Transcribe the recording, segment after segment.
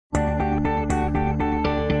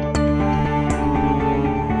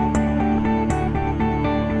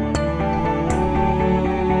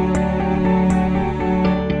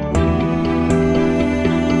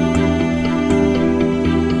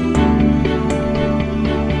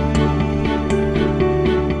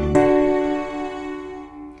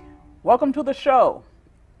Welcome to the show.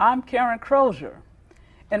 I'm Karen Crozier.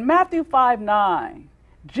 In Matthew 5:9,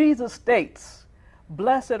 Jesus states,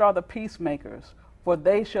 "Blessed are the peacemakers, for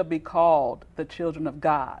they shall be called the children of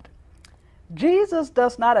God." Jesus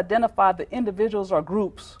does not identify the individuals or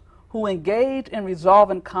groups who engage in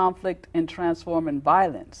resolving conflict and transforming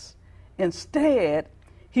violence. Instead,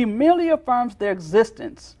 he merely affirms their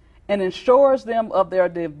existence and assures them of their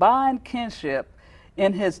divine kinship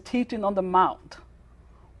in his teaching on the Mount.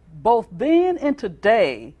 Both then and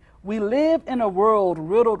today, we live in a world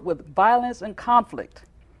riddled with violence and conflict.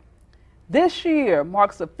 This year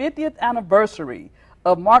marks the 50th anniversary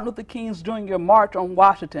of Martin Luther King's Jr. March on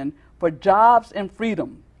Washington for Jobs and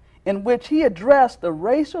Freedom, in which he addressed the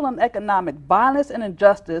racial and economic violence and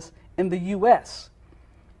injustice in the U.S.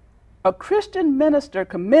 A Christian minister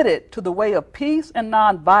committed to the way of peace and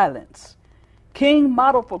nonviolence, King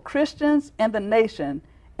modeled for Christians and the nation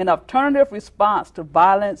an alternative response to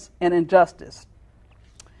violence and injustice.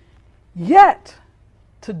 Yet,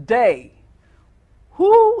 today,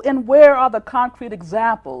 who and where are the concrete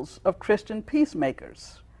examples of Christian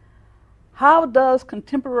peacemakers? How does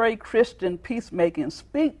contemporary Christian peacemaking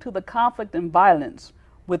speak to the conflict and violence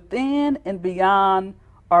within and beyond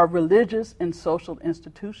our religious and social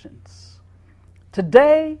institutions?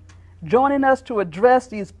 Today, joining us to address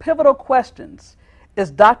these pivotal questions is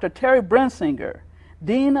Dr. Terry Brensinger,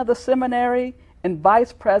 Dean of the Seminary and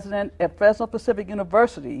Vice President at Fresno Pacific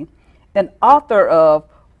University, and author of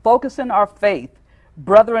Focusing Our Faith,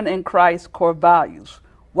 Brethren in Christ Core Values.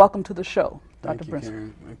 Welcome to the show, Dr. Brensinger.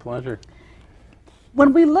 Karen. My pleasure.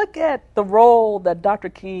 When we look at the role that Dr.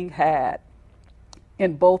 King had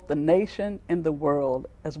in both the nation and the world,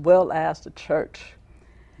 as well as the church,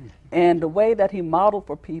 and the way that he modeled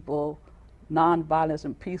for people nonviolence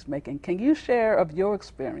and peacemaking, can you share of your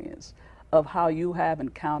experience of how you have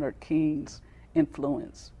encountered King's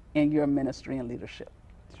influence in your ministry and leadership?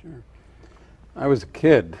 Sure. I was a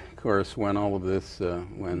kid, of course, when all of this,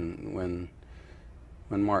 when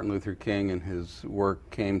Martin Luther King and his work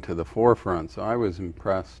came to the forefront. So I was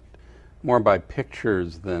impressed more by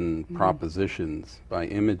pictures than propositions, by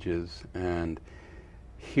images, and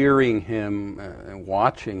hearing him and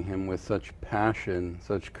watching him with such passion,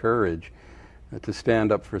 such courage, to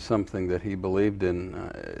stand up for something that he believed in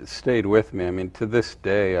stayed with me. I mean, to this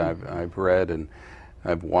day, I've read and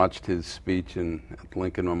I've watched his speech at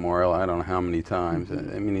Lincoln Memorial I don't know how many times.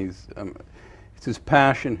 I mean, it's his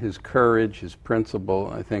passion, his courage, his principle,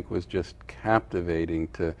 I think, was just captivating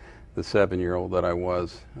to the 7-year-old that I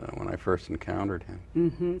was when I first encountered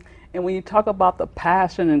him. And when you talk about the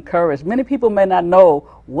passion and courage, many people may not know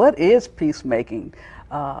what is peacemaking.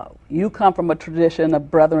 You come from a tradition of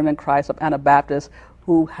Brethren in Christ, of Anabaptists,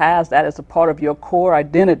 who has that as a part of your core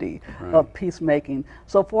identity of peacemaking.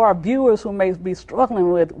 So for our viewers who may be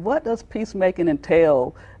struggling with, what does peacemaking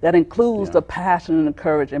entail that includes the passion and the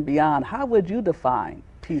courage and beyond? How would you define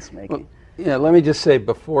peacemaking? Well, let me just say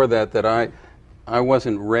before that I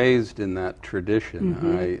wasn't raised in that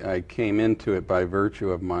tradition. I came into it by virtue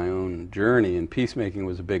of my own journey, and peacemaking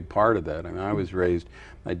was a big part of that. I mean, I was raised,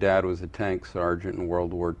 my dad was a tank sergeant in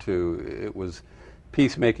World War II.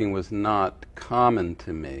 Peacemaking was not common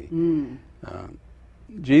to me.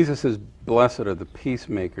 Jesus says, "Blessed are the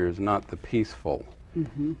peacemakers, not the peaceful."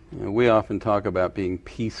 You know, we often talk about being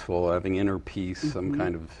peaceful, having inner peace, some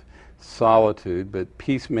kind of solitude, but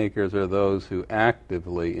peacemakers are those who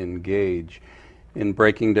actively engage in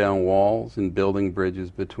breaking down walls and building bridges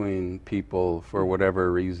between people for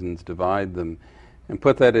whatever reasons divide them, and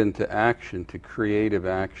put that into action, to creative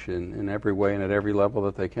action in every way and at every level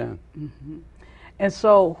that they can. And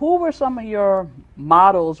so who were some of your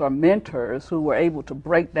models or mentors who were able to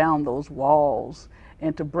break down those walls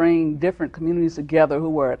and to bring different communities together who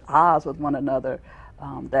were at odds with one another,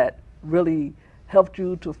 that really helped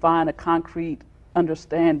you to find a concrete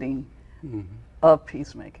understanding of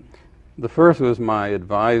peacemaking? The first was my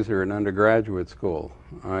advisor in undergraduate school.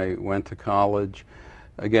 I went to college,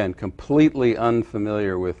 again, completely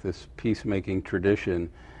unfamiliar with this peacemaking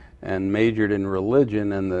tradition, and majored in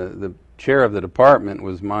religion, and the chair of the department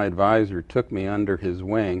was my advisor, took me under his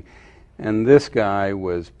wing, and this guy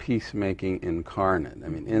was peacemaking incarnate, I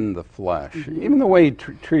mean, in the flesh. Even the way he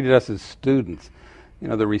treated us as students, you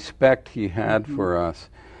know, the respect he had for us.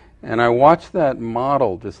 And I watched that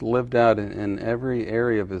model just lived out in every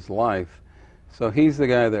area of his life. So he's the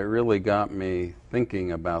guy that really got me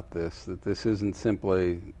thinking about this, that this isn't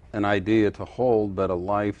simply an idea to hold, but a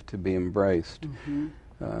life to be embraced.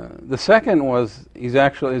 The second was, his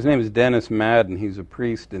name is Dennis Madden. He's a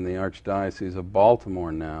priest in the Archdiocese of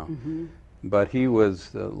Baltimore now. But he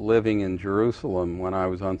was living in Jerusalem when I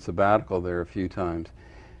was on sabbatical there a few times.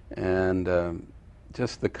 And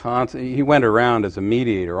just the constant, he went around as a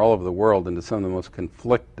mediator all over the world into some of the most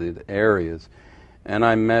conflicted areas. And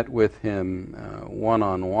I met with him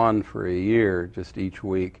one-on-one for a year, just each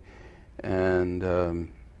week. And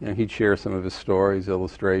he'd share some of his stories,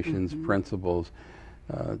 illustrations, principles,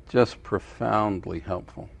 just profoundly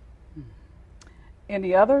helpful.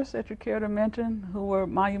 Any others that you care to mention who were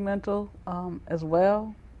monumental as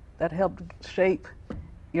well, that helped shape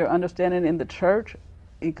your understanding in the church?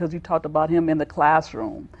 Because you talked about him in the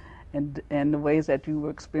classroom and the ways that you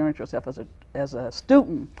experienced yourself as a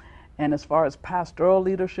student. And as far as pastoral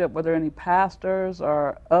leadership, were there any pastors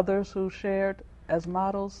or others who shared as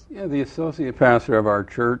models? Yeah, the associate pastor of our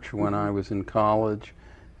church when I was in college,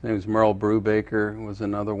 his name was Merle Brubaker, was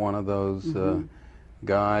another one of those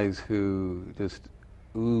guys who just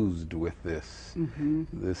oozed with this,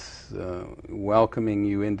 welcoming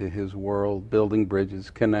you into his world, building bridges,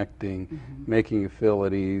 connecting, making you feel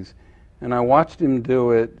at ease. And I watched him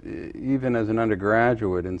do it even as an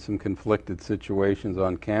undergraduate in some conflicted situations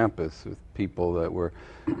on campus with people that were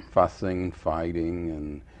fussing,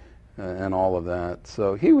 fighting, and all of that.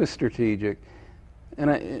 So he was strategic.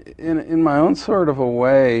 And in my own sort of a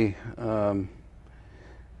way,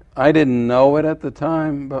 I didn't know it at the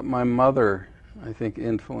time, but my mother, I think,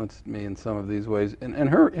 influenced me in some of these ways. And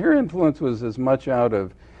her influence was as much out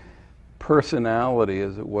of personality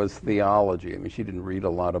as it was theology. I mean, she didn't read a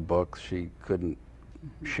lot of books. She couldn't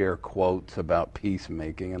share quotes about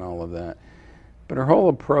peacemaking and all of that. But her whole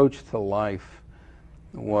approach to life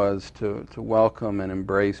was to welcome and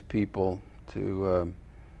embrace people. It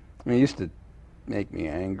used to make me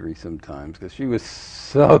angry sometimes because she was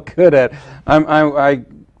so good at.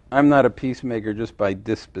 I'm not a peacemaker just by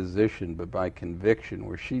disposition, but by conviction,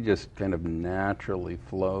 where she just kind of naturally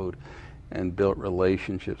flowed and built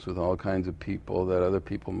relationships with all kinds of people that other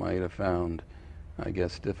people might have found, I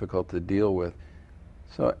guess, difficult to deal with.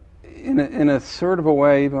 So in a sort of a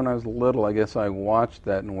way, even when I was little, I guess I watched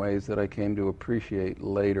that in ways that I came to appreciate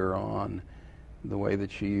later on, the way that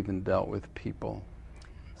she even dealt with people.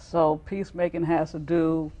 So peacemaking has to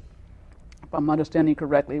do, if I'm understanding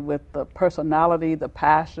correctly, with the personality, the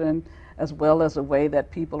passion, as well as the way that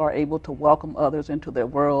people are able to welcome others into their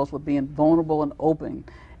worlds with being vulnerable and open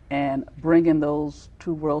and bringing those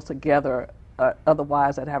two worlds together,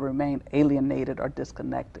 otherwise that have remained alienated or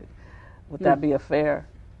disconnected. Would that be a fair?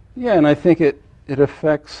 Yeah, and I think it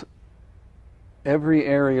affects every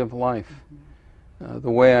area of life.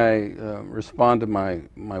 The way I respond to my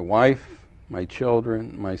wife, my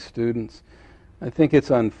children, my students, I think it's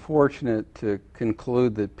unfortunate to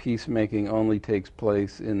conclude that peacemaking only takes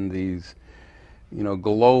place in these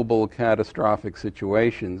global catastrophic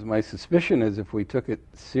situations. My suspicion is if we took it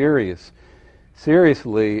seriously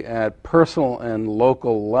at personal and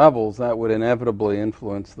local levels, that would inevitably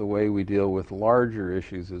influence the way we deal with larger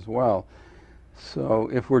issues as well. So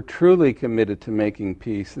if we're truly committed to making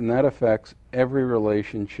peace, then that affects every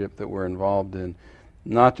relationship that we're involved in,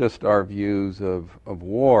 not just our views of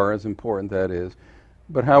war, as important that is,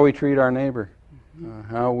 but how we treat our neighbor,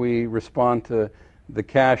 how we respond to the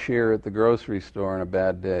cashier at the grocery store on a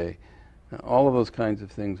bad day. All of those kinds of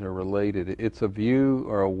things are related. It's a view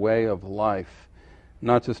or a way of life,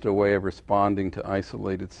 not just a way of responding to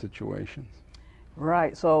isolated situations.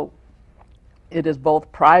 Right. So it is both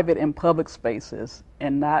private and public spaces,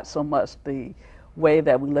 and not so much the way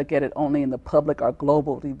that we look at it only in the public or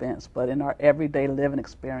global events, but in our everyday living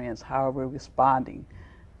experience, how are we responding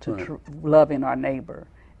to loving our neighbor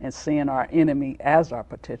and seeing our enemy as our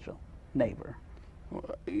potential neighbor.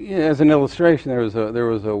 As an illustration, there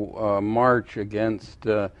was a march against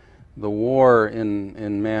the war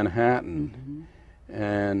in Manhattan,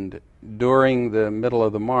 and during the middle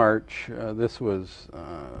of the march, this was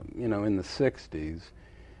in the 60s,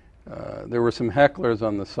 there were some hecklers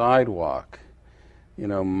on the sidewalk,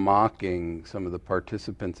 mocking some of the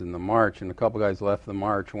participants in the march, and a couple guys left the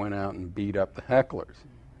march, went out and beat up the hecklers.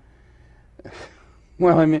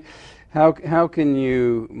 Well, I mean, how can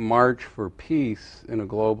you march for peace in a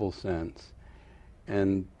global sense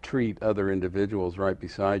and treat other individuals right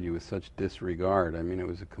beside you with such disregard? I mean, it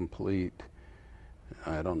was a complete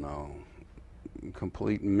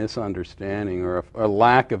misunderstanding or a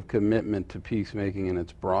lack of commitment to peacemaking in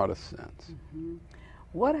its broadest sense.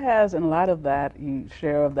 What has, in light of that, you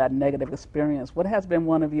share of that negative experience, what has been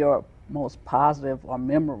one of your most positive or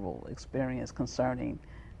memorable experience concerning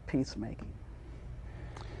peacemaking?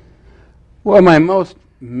 Well, my most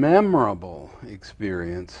memorable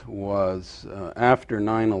experience was after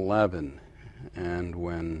 9/11, and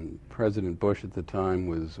when President Bush at the time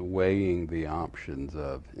was weighing the options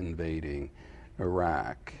of invading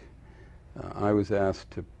Iraq. I was asked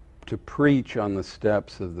to to preach on the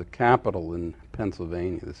steps of the Capitol in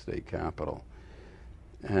Pennsylvania, the state capitol.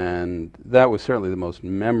 And that was certainly the most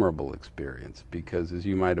memorable experience because, as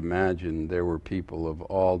you might imagine, there were people of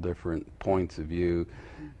all different points of view.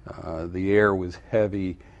 The air was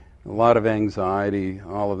heavy, a lot of anxiety,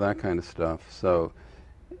 all of that kind of stuff. So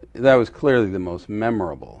that was clearly the most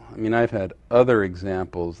memorable. I mean, I've had other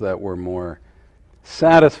examples that were more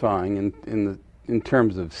satisfying in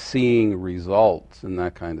terms of seeing results and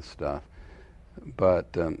that kind of stuff.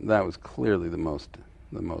 But that was clearly the most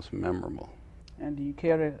memorable. And do you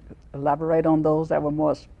care to elaborate on those that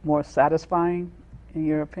were more satisfying, in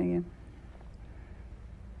your opinion?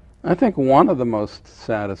 I think one of the most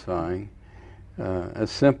satisfying,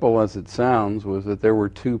 as simple as it sounds, was that there were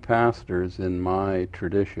two pastors in my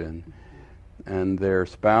tradition and their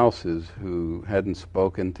spouses who hadn't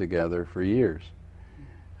spoken together for years,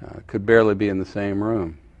 could barely be in the same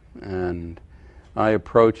room. And I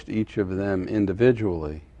approached each of them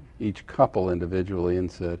individually, each couple individually,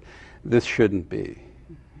 and said, this shouldn't be.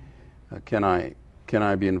 Can I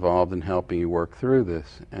be involved in helping you work through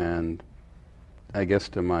this? And I guess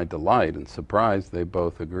to my delight and surprise, they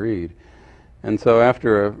both agreed. And so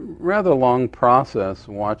after a rather long process,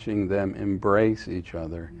 watching them embrace each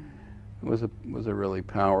other was a really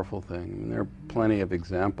powerful thing. I mean, there are plenty of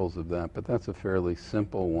examples of that, but that's a fairly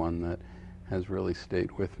simple one that has really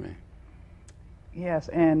stayed with me. Yes,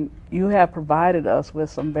 and you have provided us with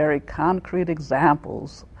some very concrete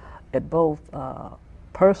examples at both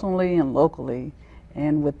personally and locally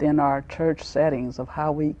and within our church settings of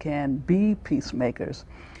how we can be peacemakers.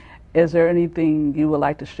 Is there anything you would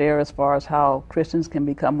like to share as far as how Christians can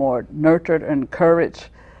become more nurtured and encouraged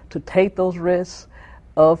to take those risks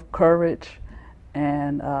of courage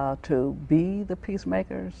and to be the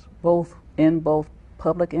peacemakers, both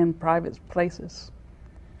public and private places?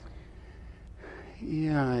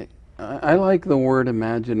 Yeah, I like the word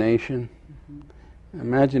imagination.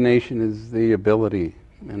 Imagination is the ability,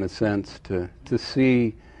 in a sense, to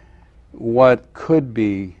see what could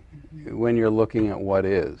be when you're looking at what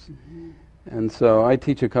is. And so I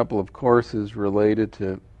teach a couple of courses related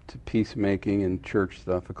to peacemaking and church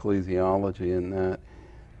stuff, ecclesiology and that.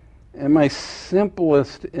 And my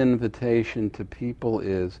simplest invitation to people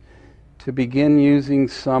is to begin using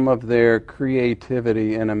some of their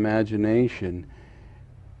creativity and imagination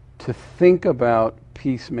to think about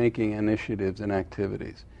peacemaking initiatives and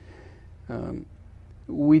activities.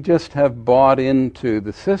 We just have bought into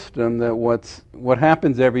the system that what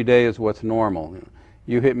happens every day is what's normal.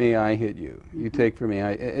 You hit me, I hit you. You take from me,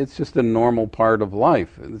 it's just a normal part of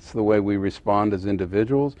life. It's the way we respond as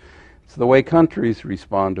individuals. It's the way countries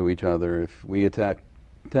respond to each other. If we attack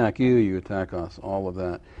you, you attack us, all of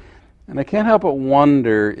that. And I can't help but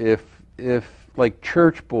wonder if like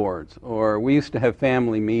church boards, or we used to have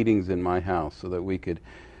family meetings in my house so that we could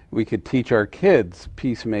teach our kids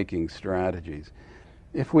peacemaking strategies.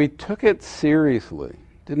 If we took it seriously,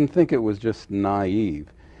 didn't think it was just naive,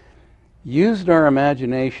 used our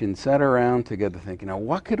imagination, sat around together thinking, now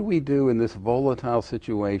what could we do in this volatile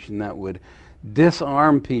situation that would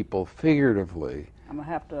disarm people figuratively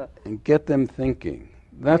and get them thinking?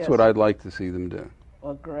 That's what I'd like to see them do.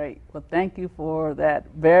 Well, great. Well, thank you for that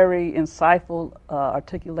very insightful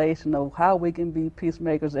articulation of how we can be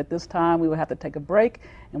peacemakers. At this time, we will have to take a break,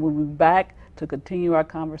 and we'll be back to continue our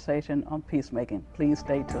conversation on peacemaking. Please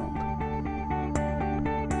stay tuned.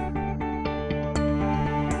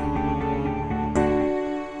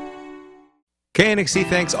 KNXT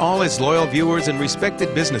thanks all its loyal viewers and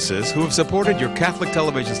respected businesses who have supported your Catholic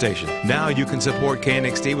television station. Now you can support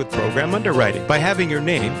KNXT with program underwriting by having your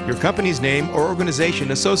name, your company's name, or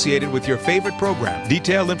organization associated with your favorite program.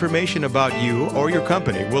 Detailed information about you or your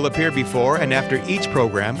company will appear before and after each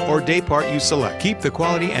program or day part you select. Keep the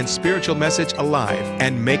quality and spiritual message alive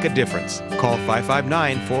and make a difference. Call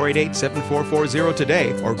 559-488-7440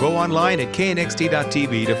 today or go online at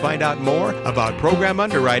knxt.tv to find out more about program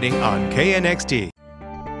underwriting on KNXT.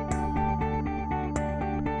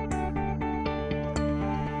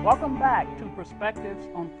 Welcome back to Perspectives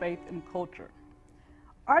on Faith and Culture.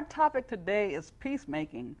 Our topic today is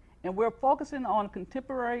peacemaking, and we're focusing on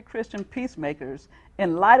contemporary Christian peacemakers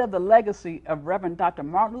in light of the legacy of Reverend Dr.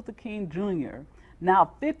 Martin Luther King Jr.,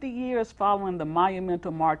 now 50 years following the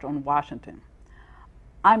monumental March on Washington.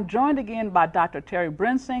 I'm joined again by Dr. Terry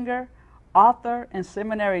Brensinger, author and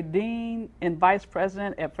seminary dean and vice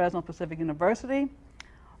president at Fresno Pacific University.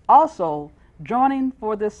 Also, joining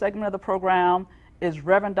for this segment of the program is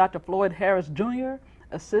Reverend Dr. Floyd Harris Jr.,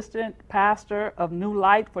 assistant pastor of New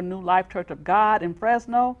Light for New Life Church of God in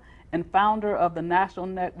Fresno and founder of the National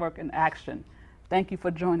Network in Action. Thank you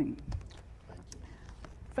for joining me.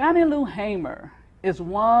 Fannie Lou Hamer is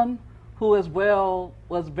one who as well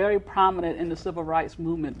was very prominent in the civil rights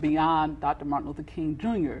movement beyond Dr. Martin Luther King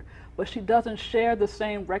Jr., but she doesn't share the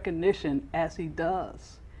same recognition as he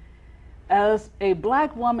does. As a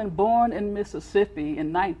black woman born in Mississippi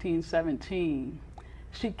in 1917,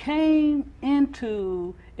 she came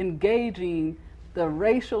into engaging the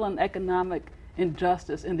racial and economic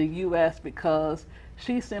injustice in the U.S. because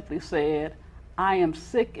she simply said, "I am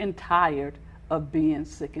sick and tired of being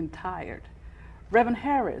sick and tired." Reverend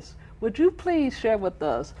Harris, would you please share with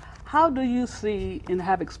us, how do you see and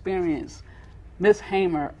have experienced Ms.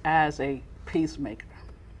 Hamer as a peacemaker?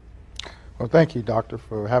 Well, thank you, Doctor,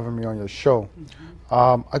 for having me on your show.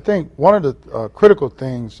 I think one of the critical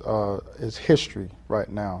things is history right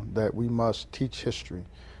now, that we must teach history.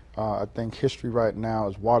 I think history right now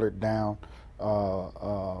is watered down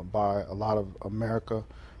by a lot of America.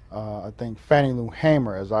 I think Fannie Lou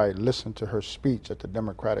Hamer, as I listened to her speech at the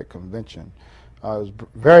Democratic Convention, it was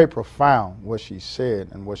very profound what she said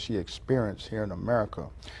and what she experienced here in America.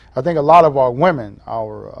 I think a lot of our women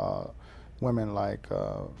women like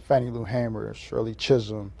Fannie Lou Hamer, Shirley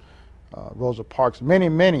Chisholm, Rosa Parks, many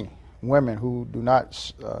women who do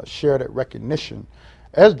not share that recognition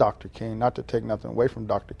as Dr. King, not to take nothing away from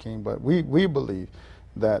Dr. King, but we believe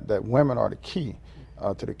that women are the key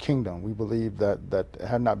to the kingdom. We believe that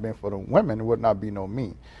had not been for the women, there would not be no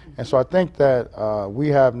me. And so I think that we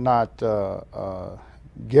have not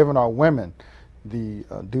given our women the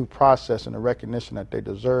due process and the recognition that they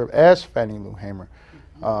deserve as Fannie Lou Hamer.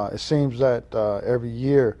 It seems that every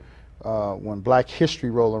year when Black History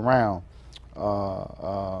roll around,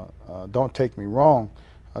 don't take me wrong,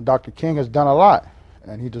 Dr. King has done a lot,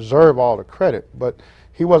 and he deserved all the credit, but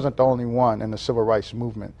he wasn't the only one in the civil rights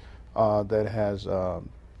movement that has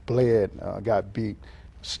bled, got beat,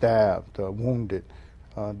 stabbed, wounded,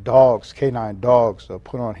 dogs, canine dogs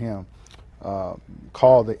put on him,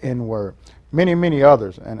 called the N-word, many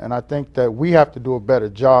others. And I think that we have to do a better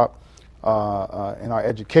job in our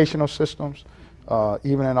educational systems,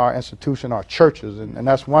 even in our institution, our churches. And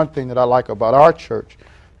that's one thing that I like about our church,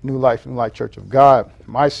 New Life Church of God.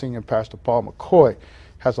 My senior pastor, Paul McCoy,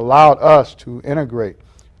 has allowed us to integrate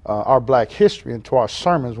our Black history into our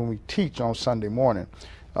sermons when we teach on Sunday morning.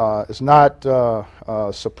 It's not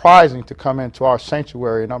surprising to come into our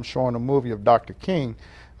sanctuary and I'm showing a movie of Dr. King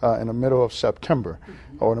in the middle of September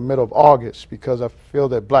or in the middle of August, because I feel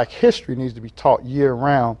that Black history needs to be taught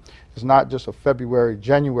year-round. It's not just a February,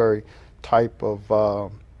 January type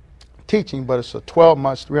of teaching, but it's a 12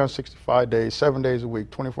 months, 365 days, 7 days a week,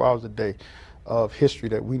 24 hours a day of history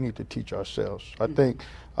that we need to teach ourselves. I think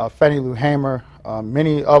Fannie Lou Hamer,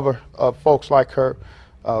 many other folks like her,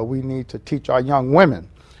 we need to teach our young women.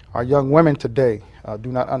 Our young women today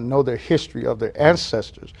do not know their history of their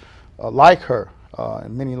ancestors like her,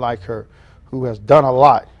 and many like her, who has done a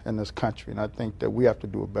lot in this country, and I think that we have to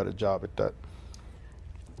do a better job at that.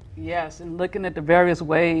 Yes, and looking at the various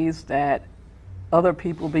ways that other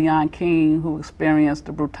people beyond King who experienced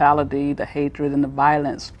the brutality, the hatred, and the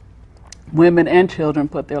violence, women and children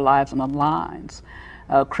put their lives on the lines,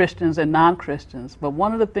 Christians and non-Christians. But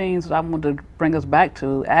one of the things that I want to bring us back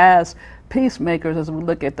to as peacemakers, as we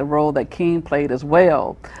look at the role that King played as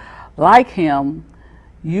well, like him,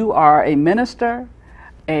 you are a minister,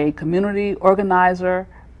 a community organizer,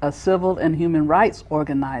 a civil and human rights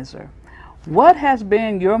organizer. What has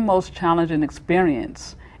been your most challenging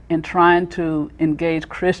experience in trying to engage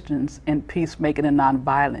Christians in peacemaking and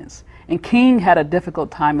nonviolence? And King had a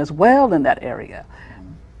difficult time as well in that area.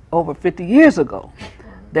 Over 50 years ago,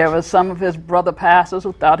 there were some of his brother pastors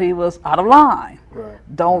who thought he was out of line. Right.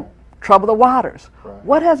 Don't trouble the waters. Right.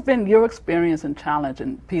 What has been your experience and challenge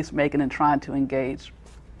in peacemaking and trying to engage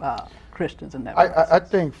Christians in that process? I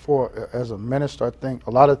think as a minister, I think a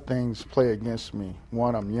lot of things play against me.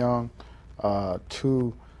 One, I'm young.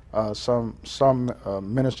 Two, some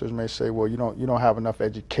ministers may say, well, you don't have enough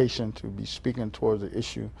education to be speaking towards the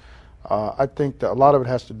issue. I think that a lot of it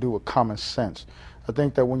has to do with common sense. I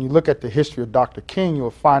think that when you look at the history of Dr. King, you'll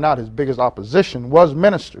find out his biggest opposition was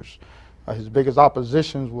ministers. His biggest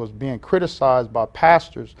opposition was being criticized by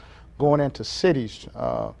pastors going into cities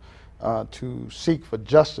to seek for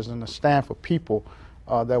justice and to stand for people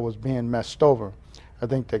that was being messed over. I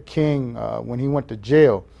think that King, when he went to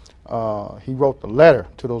jail, he wrote the letter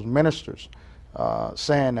to those ministers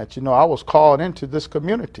saying that, I was called into this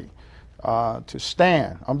community to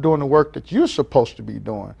stand. I'm doing the work that you're supposed to be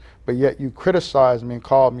doing, but yet you criticized me and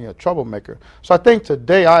called me a troublemaker. So I think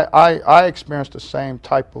today I experienced the same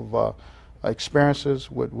type of experiences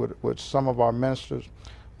with some of our ministers,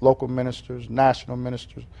 local ministers, national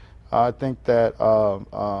ministers. I think that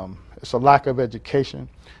it's a lack of education.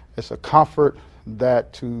 It's a comfort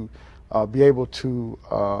that to be able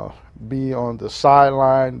to be on the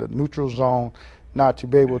sideline, the neutral zone, not to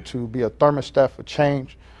be able to be a thermostat for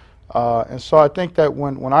change. And so I think that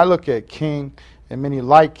when I look at King and many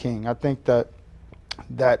like King, I think that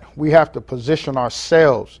we have to position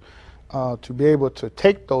ourselves to be able to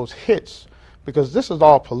take those hits, because this is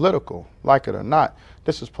all political, like it or not.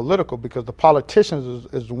 This is political because the politicians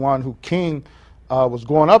is the one who King was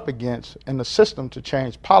going up against in the system to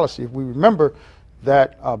change policy. If we remember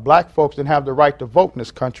that black folks didn't have the right to vote in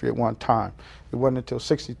this country at one time. It wasn't until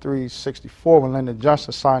 63, 64 when Lyndon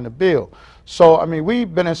Johnson signed the bill. So, I mean,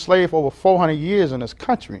 we've been enslaved for over 400 years in this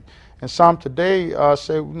country. And some today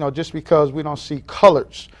say, you know, just because we don't see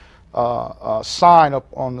colors sign up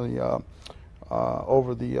on the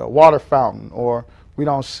over the water fountain, or we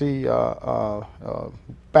don't see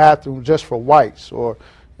bathrooms just for whites, or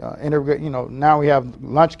integrate. You know, now we have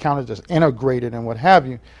lunch counters that's integrated and what have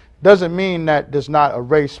you. Doesn't mean that there's not a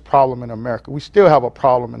race problem in America. We still have a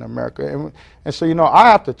problem in America, and so, you know,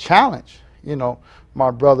 I have to challenge, you know,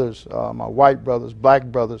 my brothers, my white brothers, black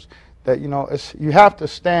brothers, that, you know, you have to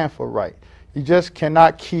stand for right. You just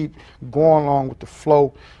cannot keep going along with the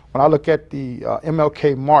flow. When I look at the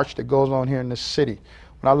MLK march that goes on here in this city,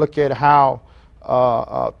 when I look at how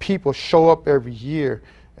people show up every year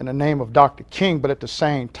in the name of Dr. King, but at the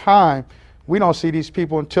same time, we don't see these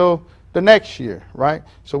people until the next year, right?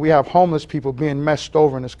 So we have homeless people being messed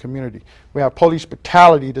over in this community. We have police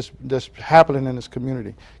brutality that's happening in this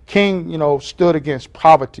community. King, you know, stood against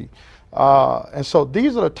poverty. And so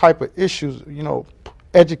these are the type of issues, you know.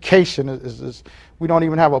 Education is we don't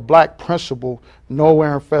even have a black principal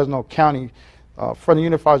nowhere in Fresno County. Fresno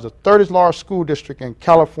Unified is the third largest school district in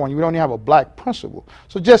California. We don't even have a black principal.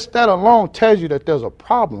 So just that alone tells you that there's a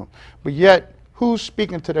problem. But yet, who's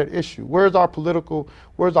speaking to that issue? Where's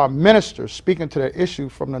our ministers speaking to that issue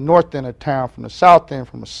from the north end of town, from the south end,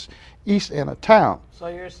 from the east end of town? So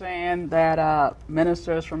you're saying that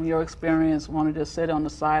ministers, from your experience, want to just sit on the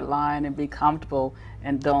sideline and be comfortable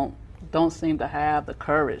and don't seem to have the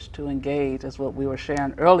courage to engage, as what we were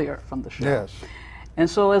sharing earlier from the show. Yes. And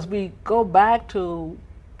so as we go back to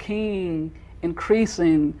King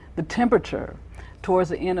increasing the temperature towards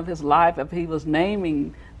the end of his life, if he was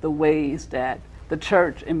naming the ways that the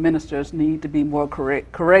church and ministers need to be more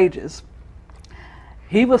courageous,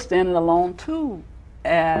 he was standing alone too,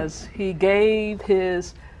 as he gave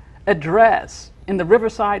his address in the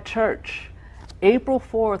Riverside Church, April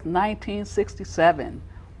 4th, 1967,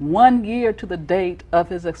 1 year to the date of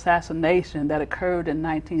his assassination that occurred in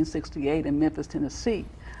 1968 in Memphis, Tennessee.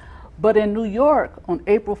 But in New York on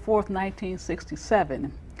April 4th,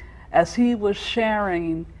 1967, as he was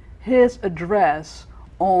sharing his address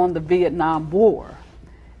on the Vietnam War,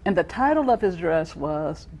 and the title of his address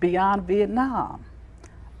was Beyond Vietnam,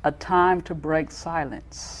 A Time to Break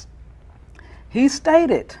Silence. He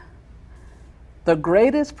stated, "The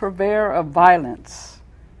greatest purveyor of violence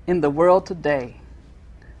in the world today,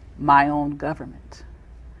 my own government."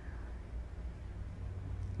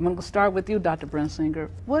 I'm going to start with you, Dr. Brensinger.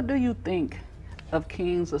 What do you think of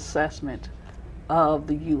King's assessment of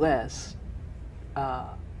the U.S.,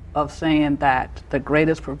 of saying that the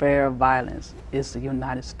greatest purveyor of violence is the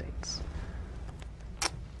United States?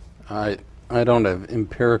 I don't have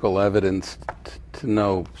empirical evidence to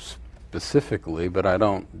know specifically, but I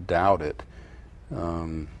don't doubt it.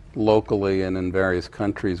 Locally and in various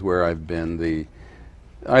countries where I've been,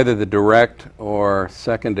 either the direct or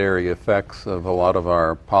secondary effects of a lot of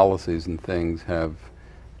our policies and things have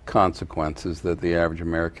consequences that the average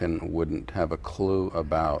American wouldn't have a clue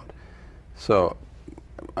about. So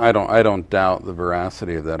I don't doubt the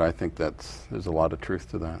veracity of that. I think there's a lot of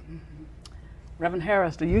truth to that. Mm-hmm. Reverend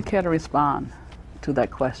Harris, do you care to respond to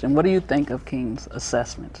that question? What do you think of King's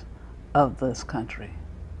assessment of this country?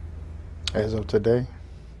 As of today?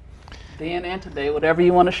 Then and today, whatever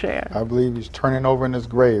you want to share. I believe he's turning over in his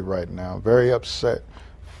grave right now, very upset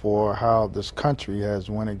for how this country has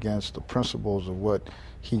went against the principles of what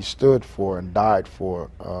he stood for and died for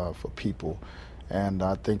people. And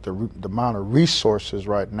I think the amount of resources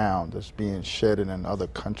right now that's being shedded in other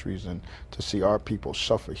countries, and to see our people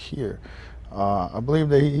suffer here, I believe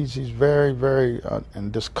that he's very, very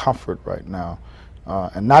in discomfort right now.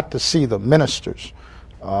 And not to see the ministers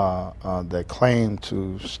that claim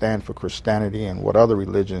to stand for Christianity and what other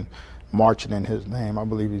religion marching in his name, I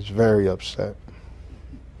believe he's very upset.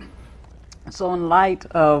 So in light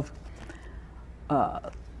of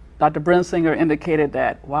Dr. Brensinger indicated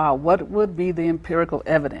that, wow, what would be the empirical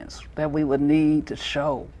evidence that we would need to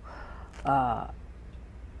show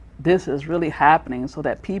this is really happening so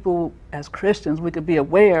that people, as Christians, we could be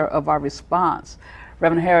aware of our response.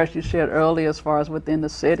 Reverend Harris, you shared earlier, as far as within the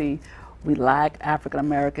city, we lack African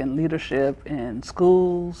American leadership in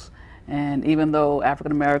schools, and even though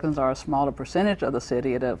African Americans are a smaller percentage of the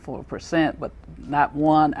city at 4%, but not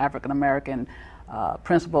one African American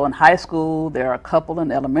principal in high school. There are a couple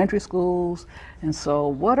in elementary schools. And so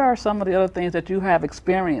what are some of the other things that you have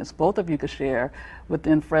experienced, both of you could share,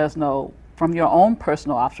 within Fresno from your own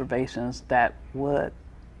personal observations that would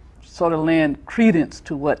sort of lend credence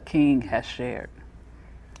to what King has shared?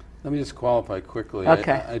 Let me just qualify quickly.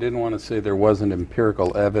 Okay. I didn't want to say there wasn't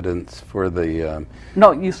empirical evidence for the...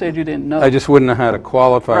 No, you said you didn't know. I just wouldn't know how to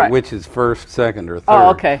qualify Right. which is first, second, or third.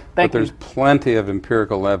 Oh, okay. Thank but there's you. plenty of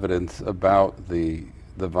empirical evidence about the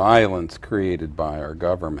violence created by our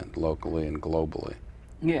government locally and globally.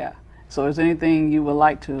 Yeah. So is there anything you would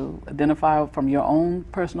like to identify from your own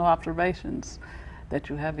personal observations that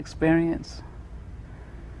you have experienced?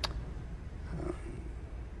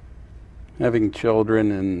 Having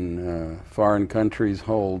children in foreign countries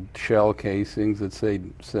hold shell casings that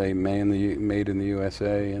say made in the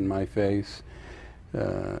USA in my face,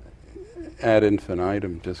 ad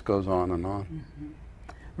infinitum, just goes on and on. Mm-hmm.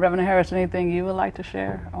 Reverend Harris, anything you would like to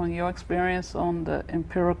share on your experience on the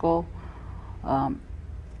empirical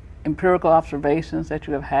observations that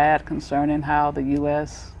you have had concerning how the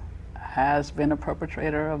U.S. has been a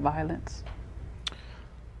perpetrator of violence?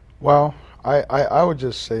 Well, I would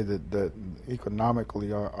just say that economically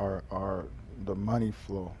the money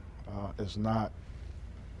flow is not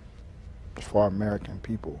for American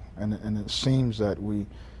people, and it seems that we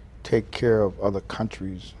take care of other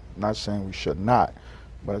countries. Not saying we should not,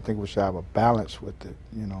 but I think we should have a balance with it.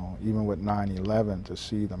 You know, even with 9/11, to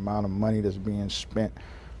see the amount of money that's being spent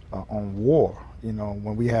on war. You know,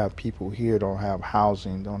 when we have people here don't have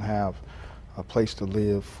housing, don't have a place to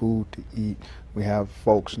live, food to eat. We have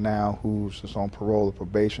folks now who's on parole or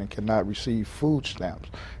probation cannot receive food stamps.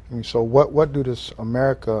 I mean, so what do this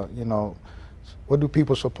America, you know, what do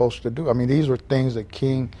people supposed to do? I mean, these were things that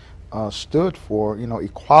King stood for, you know,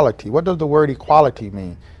 equality. What does the word equality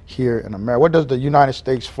mean here in America? What does the United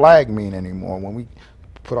States flag mean anymore when we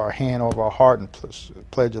put our hand over our heart and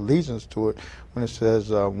pledge allegiance to it, when it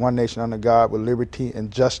says one nation under God with liberty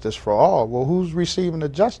and justice for all? Well, who's receiving the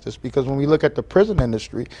justice? Because when we look at the prison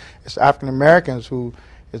industry, it's African Americans who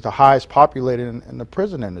is the highest populated in the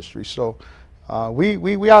prison industry. So we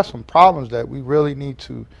have some problems that we really need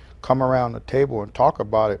to come around the table and talk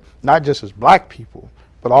about it, not just as black people,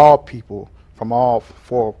 but all people from all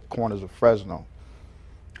four corners of Fresno.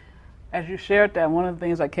 As you shared that, one of the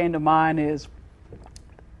things that came to mind is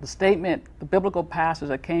the statement, the biblical passage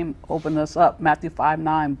that opened us up, Matthew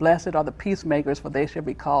 5:9, blessed are the peacemakers, for they shall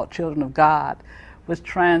be called children of God, which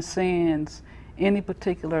transcends any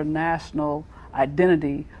particular national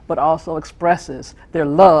identity, but also expresses their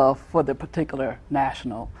love for the particular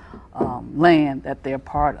national land that they're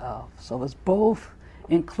part of. So it's both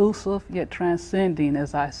inclusive yet transcending,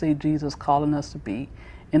 as I see Jesus calling us to be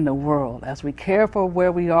in the world, as we care for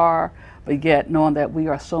where we are, but yet knowing that we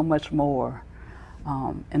are so much more,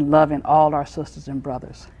 and loving all our sisters and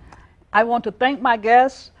brothers. I want to thank my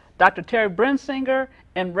guests, Dr. Terry Brensinger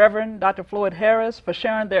and Reverend Dr. Floyd Harris, for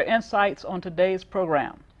sharing their insights on today's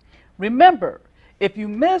program. Remember, if you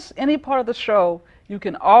miss any part of the show, you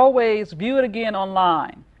can always view it again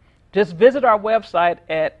online. Just visit our website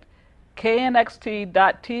at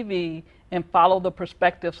KNXT.TV and follow the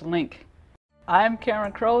Perspectives link. I'm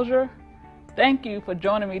Karen Crozier. Thank you for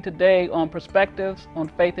joining me today on Perspectives on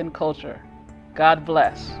Faith and Culture. God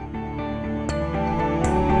bless.